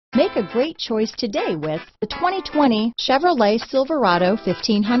Make a great choice today with the 2020 Chevrolet Silverado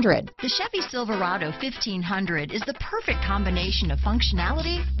 1500. The Chevy Silverado 1500 is the perfect combination of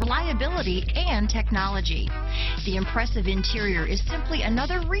functionality, reliability, and technology. The impressive interior is simply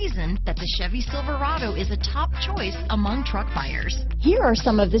another reason that the Chevy Silverado is a top choice among truck buyers. Here are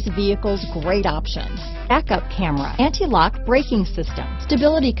some of this vehicle's great options: backup camera, anti-lock braking system,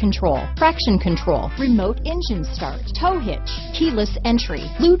 stability control, traction control, remote engine start, tow hitch, keyless entry,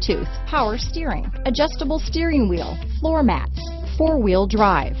 Bluetooth, power steering, adjustable steering wheel, floor mats, four-wheel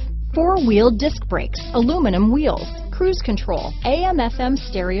drive, four-wheel disc brakes, aluminum wheels, cruise control, AM/FM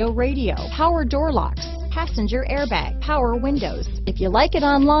stereo radio, power door locks, passenger airbag, power windows. If you like it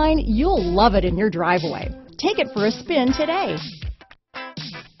online, you'll love it in your driveway. Take it for a spin today.